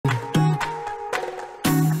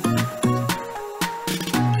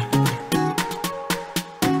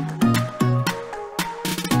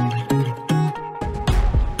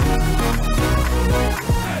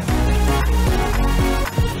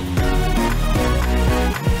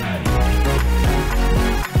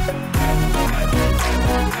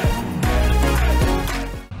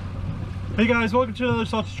Hey guys, welcome to another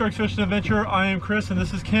Salty Strikes Fishing Adventure. I am Chris and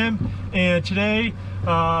this is Kim, and today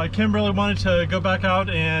Kim really wanted to go back out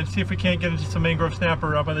and see if we can't get into some mangrove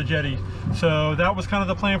snapper up on the jetty. So that was kind of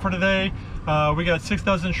the plan for today. We got 6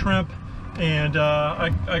 dozen shrimp, and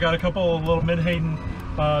I got a couple of little menhaden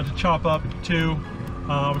to chop up too.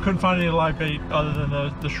 We couldn't find any live bait other than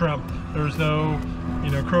the shrimp. There was no,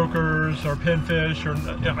 croakers or pinfish, or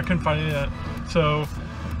I couldn't find any of that. So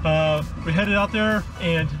we headed out there,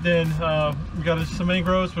 and then we got into some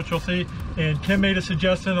mangroves, which you'll see. And Kim made a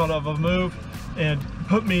suggestion of a move and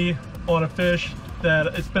put me on a fish that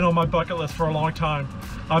it's been on my bucket list for a long time.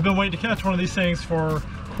 I've been waiting to catch one of these things for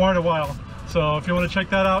quite a while. So if you want to check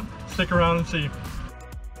that out, stick around and see.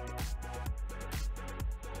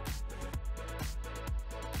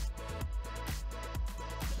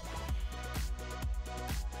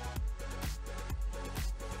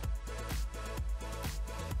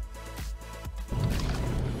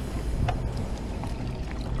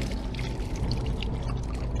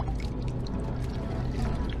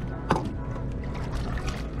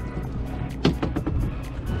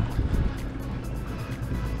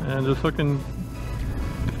 And just hooking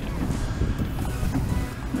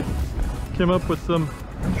Kim up with some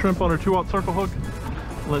shrimp on her 2/0 circle hook.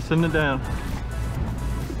 Let's send it down.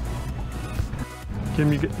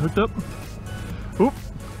 Kim, you get hooked up? Oop!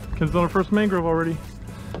 Kim's on her first mangrove already.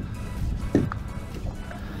 Let's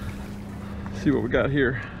see what we got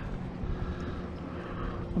here.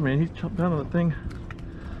 I mean, he's jumped down on the thing.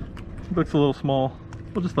 He looks a little small.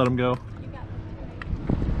 We'll just let him go.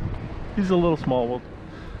 He's a little small.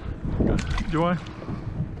 Do I?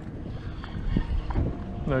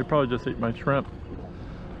 No, he probably just ate my shrimp.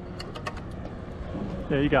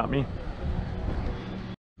 Yeah, you got me.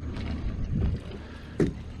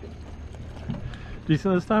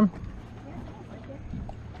 Decent this time? Yeah,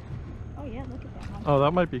 oh yeah, look at that one. Oh,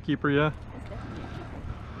 that might be a keeper, yeah.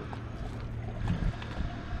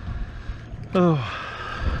 Oh,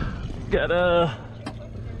 got a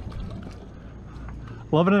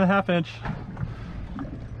 11.5 inch.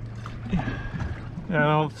 Yeah,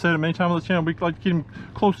 I'll say it many times on this channel, we like to keep them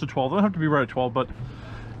close to 12. They don't have to be right at 12, but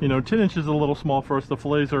 10 inches is a little small for us. The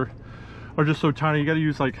fillets are just so tiny. You got to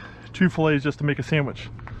use like 2 fillets just to make a sandwich.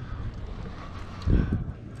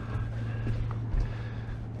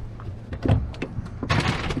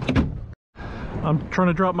 I'm trying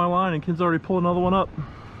to drop my line and Kim's already pulled another one up.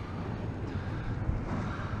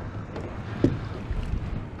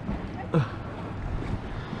 You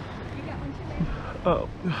got one too, baby? Oh.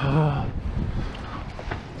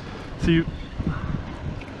 See,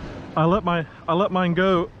 I let mine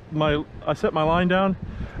go. I set my line down,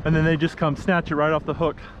 and then they just come snatch it right off the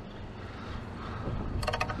hook,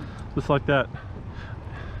 just like that.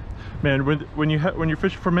 Man, when you're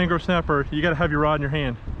fishing for mangrove snapper, you got to have your rod in your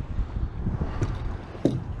hand.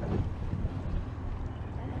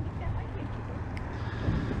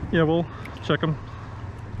 Yeah, we'll check them.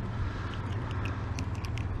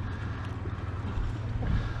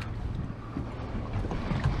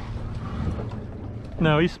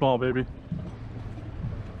 No, he's small, baby.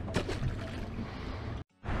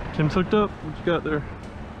 Kim's hooked up. What you got there?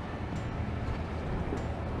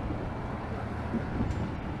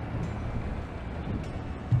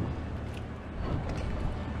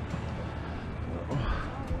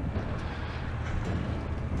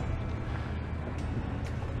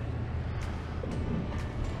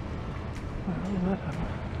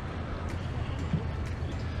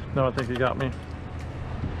 No, I think he got me.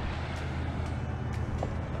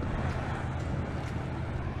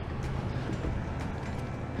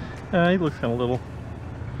 He looks kind of little.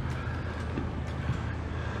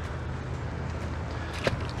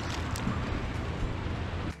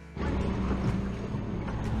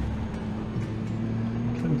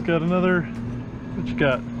 Kim's got another. What you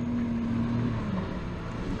got?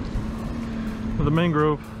 With a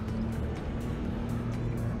mangrove.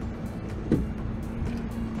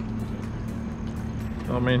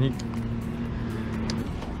 Oh man, he.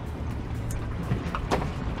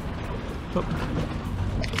 Oh.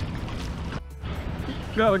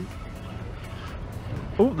 Got a.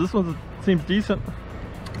 Oh, this one seems decent.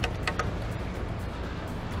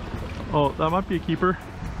 Oh, that might be a keeper.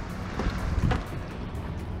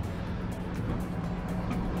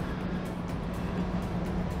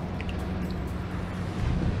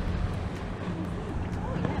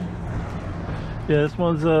 Yeah, this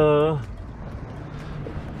one's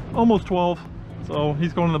almost 12, so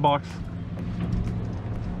he's going in the box.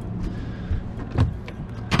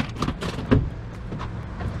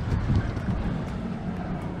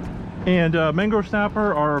 And mangrove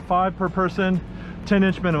snapper are 5 per person,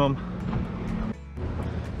 10-inch minimum.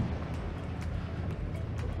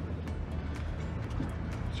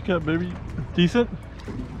 Yeah, baby. Decent?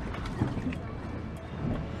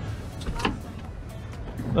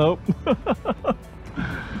 Oh.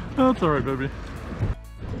 That's alright, baby.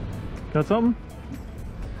 Got something?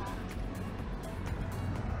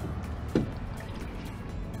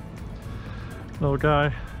 Little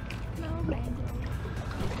guy. No, Mangrove.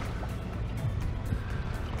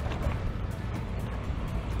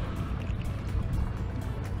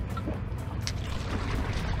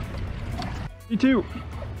 Me too.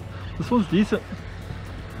 This one's decent.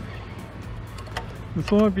 This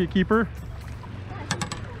one might be a keeper.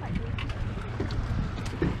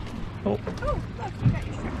 Oh. Oh, look, you got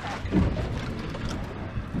your shrimp back.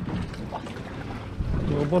 A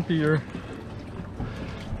little bumpy here.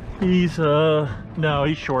 He's no,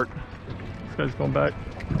 he's short. This guy's going back.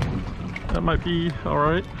 That might be all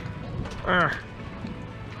right. Ah.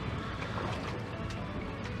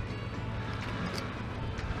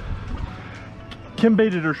 Kim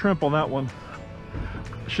baited her shrimp on that one.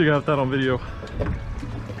 Should have got that on video.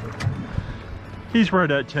 He's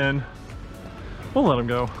right at 10. We'll let him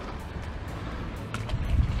go.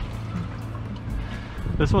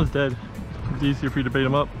 This one's dead. It's easier for you to bait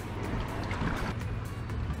him up.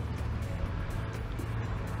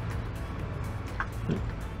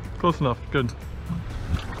 Close enough, good.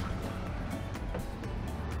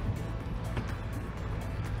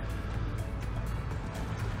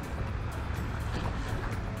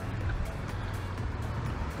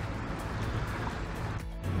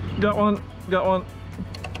 Got one, got one.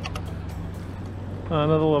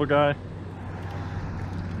 Another little guy.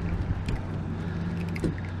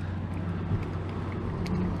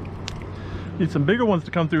 Need some bigger ones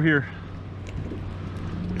to come through here.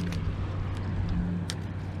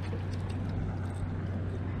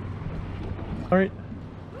 All right.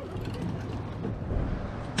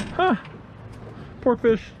 Huh.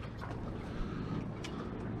 Porkfish.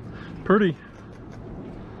 Pretty.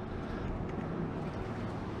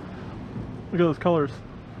 Look at those colors.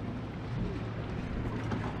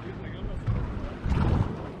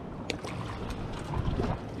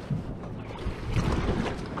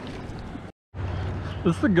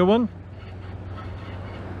 This is a good one.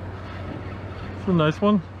 It's a nice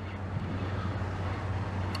one.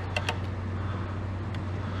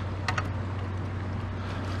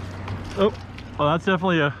 Oh, well, that's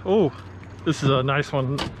definitely a, oh, this is a nice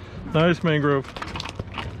one. Nice mangrove.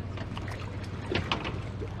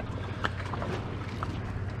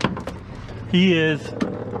 He is,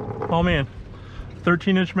 oh man,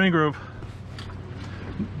 13-inch mangrove.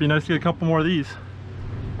 Be nice to get a couple more of these.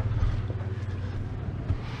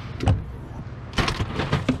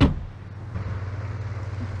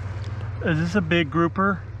 Is this a big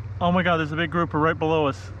grouper? Oh my god, there's a big grouper right below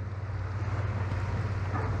us.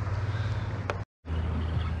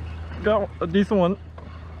 Got a decent one.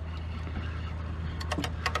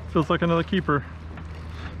 Feels like another keeper.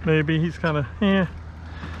 Maybe he's kind of, eh.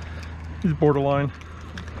 He's borderline.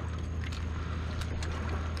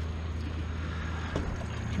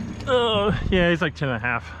 Yeah, he's like 10 and a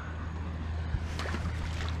half.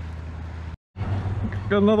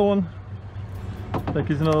 Got another one. I think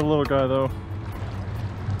he's another little guy though.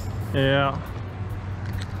 Yeah.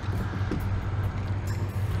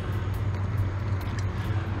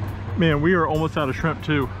 Man, we are almost out of shrimp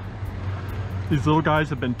too. These little guys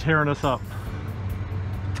have been tearing us up.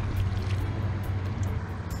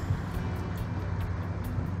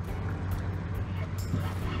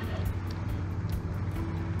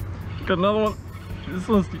 Got another one. This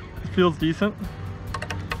one feels decent.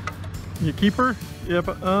 You keeper? Yep.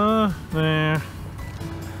 Nah.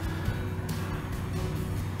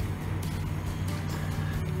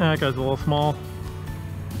 That guy's a little small.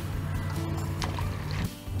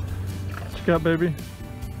 What you got, baby?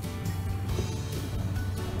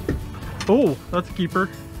 Oh, that's a keeper.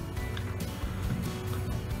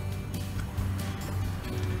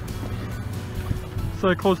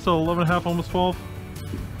 So close to 11 and a half, almost 12.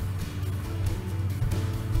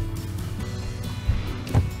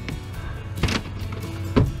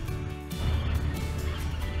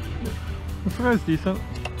 This guy's decent.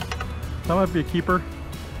 That might be a keeper.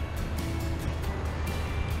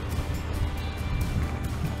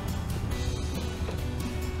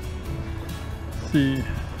 Let's see.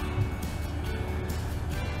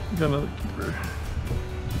 Got another keeper.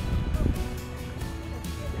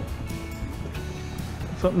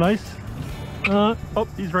 Something nice. Oh,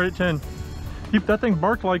 he's right at 10. That thing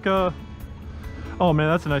barked like a... Oh man,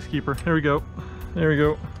 that's a nice keeper. There we go. There we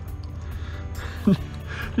go.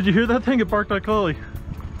 Did you hear that thing? It barked like Chloe.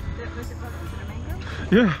 Was it a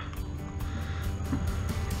mangrove? Yeah.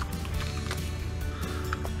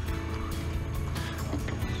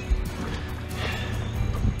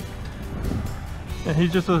 And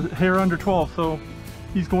he's just a hair under 12, so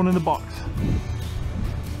he's going in the box.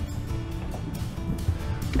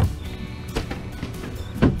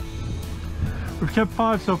 We've kept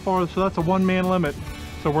 5 so far, so that's a 1-man limit.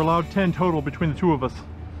 So we're allowed 10 total between the 2 of us.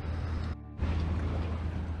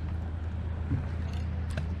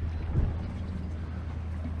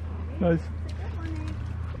 Nice.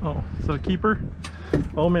 Oh, is that a keeper?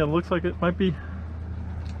 Oh man, looks like it might be.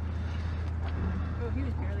 Oh, he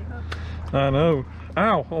was barely hooked. I know.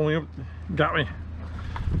 Ow, only got me.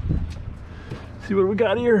 See what we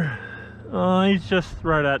got here. He's just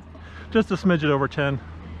right at, just a smidget over 10.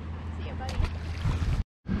 See ya, buddy.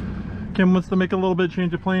 Kim wants to make a little bit of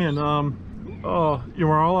change of plan. Oh, you know,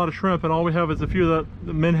 we're all out of shrimp, and all we have is a few of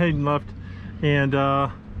the menhaden left, and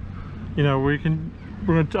you know, I think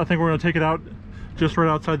we're gonna take it out just right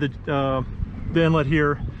outside the inlet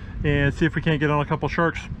here, and see if we can't get on a couple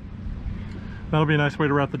sharks. That'll be a nice way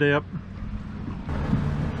to wrap the day up.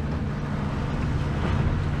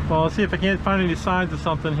 Well, let's see if I can't find any signs of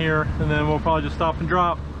something here, and then we'll probably just stop and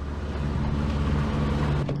drop.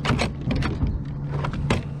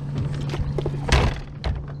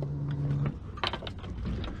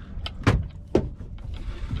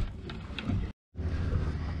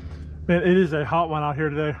 Man, it is a hot one out here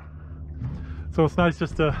today, so it's nice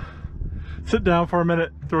just to sit down for a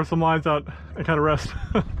minute, throw some lines out, and kind of rest.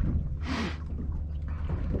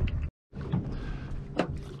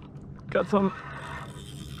 Got some.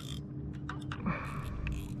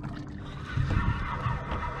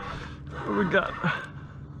 What we got?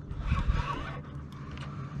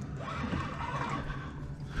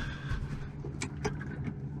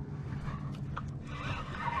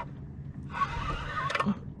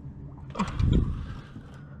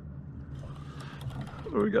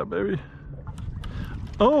 What do we got, baby?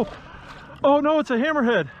 Oh! Oh no, it's a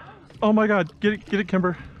hammerhead! Oh my god, get it,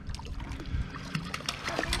 Kimber.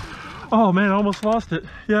 Oh man, I almost lost it.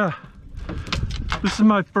 Yeah. This is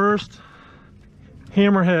my first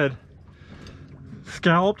hammerhead.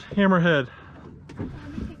 Scalloped hammerhead.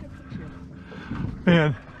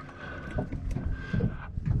 Man.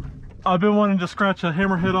 I've been wanting to scratch a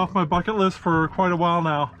hammerhead off my bucket list for quite a while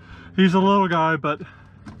now. He's a little guy, but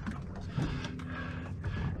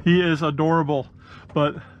he is adorable,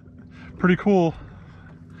 but pretty cool.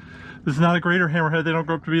 This is not a greater hammerhead. They don't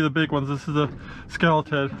grow up to be the big ones. This is a scalloped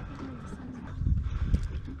head.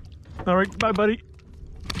 All right, bye, buddy.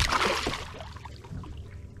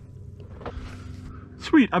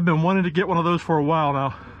 Sweet, I've been wanting to get one of those for a while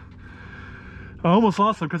now. I almost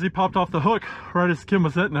lost him because he popped off the hook right as Kim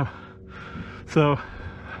was hitting him. So,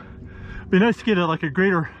 it'd be nice to get like a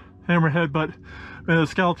greater hammerhead, but man, the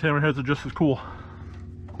scalloped hammerheads are just as cool.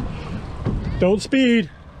 Don't speed.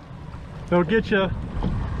 They'll get you.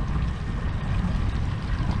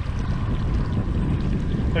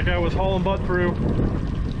 That guy was hauling butt through.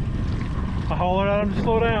 I hollered at him to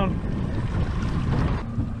slow down.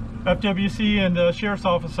 FWC and the sheriff's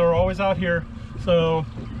office are always out here, so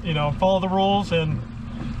you know, follow the rules, and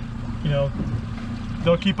you know,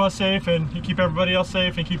 they'll keep us safe and keep everybody else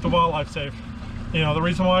safe and keep the wildlife safe. You know, the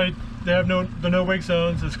reason why they have the no wake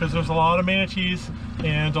zones is because there's a lot of manatees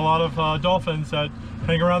and a lot of dolphins that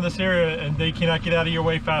hang around this area, and they cannot get out of your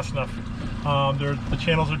way fast enough. The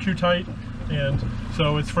channels are too tight, and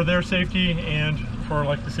so it's for their safety and for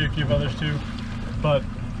like the safety of others too. But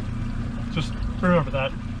just remember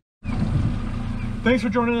that. Thanks for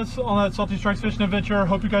joining us on that Salty Strikes fishing adventure.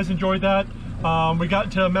 Hope you guys enjoyed that. We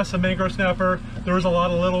got to mess a mangrove snapper. There was a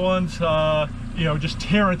lot of little ones, you know, just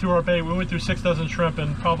tearing through our bait. We went through 6 dozen shrimp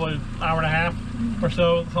in probably an hour and a half or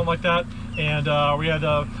so, something like that. And we had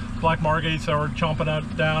black margates that were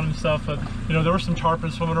chomping down and stuff. But you know, there were some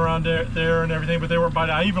tarpon swimming around there and everything, but they weren't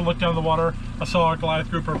biting. I even looked down the water. I saw a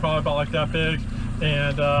Goliath grouper probably about like that big,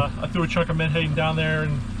 and I threw a chunk of menhaden down there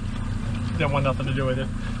and didn't want nothing to do with it.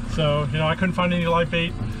 So you know, I couldn't find any live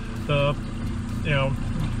bait. You know,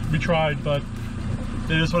 we tried, but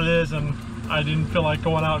it is what it is, and I didn't feel like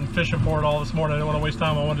going out and fishing for it all this morning. I didn't want to waste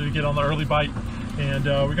time. I wanted to get on the early bite, and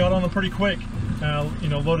we got on them pretty quick. You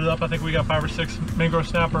know, loaded up. I think we got 5 or 6 mangrove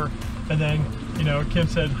snapper, and then you know, Kim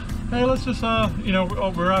said, hey, let's just you know,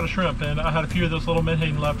 we're out of shrimp, and I had a few of those little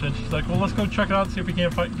menhaden left, and she's like, well, let's go check it out and see if we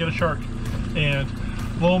can't get a shark. And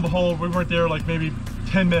lo and behold, we weren't there like maybe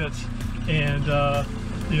 10 minutes, and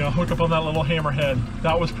you know, hook up on that little hammerhead.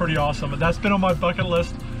 That was pretty awesome, and that's been on my bucket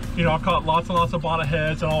list. You know, I've caught lots and lots of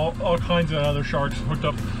bonnetheads and all kinds of other sharks hooked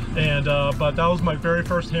up, and but that was my very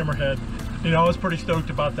first hammerhead. You know, I was pretty stoked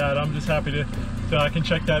about that. I'm just happy that I can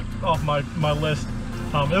check that off my list.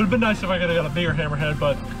 It would have been nice if I could have got a bigger hammerhead,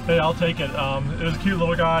 but hey, I'll take it. It was a cute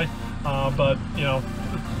little guy, but you know,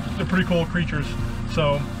 they're pretty cool creatures.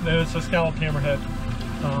 So it's a scalloped hammerhead.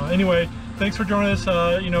 Anyway, thanks for joining us.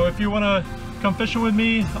 You know, if you want to come fishing with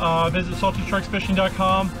me, visit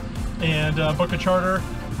saltystrikesfishing.com and book a charter.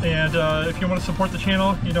 And if you want to support the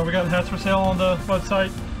channel, you know, we got hats for sale on the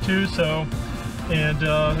website too. So, and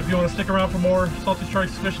if you want to stick around for more Salty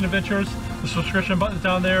Strikes fishing adventures, the subscription button's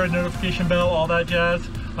down there, notification bell, all that jazz.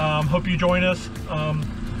 Hope you join us.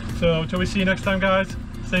 So until we see you next time, guys,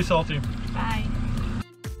 stay salty.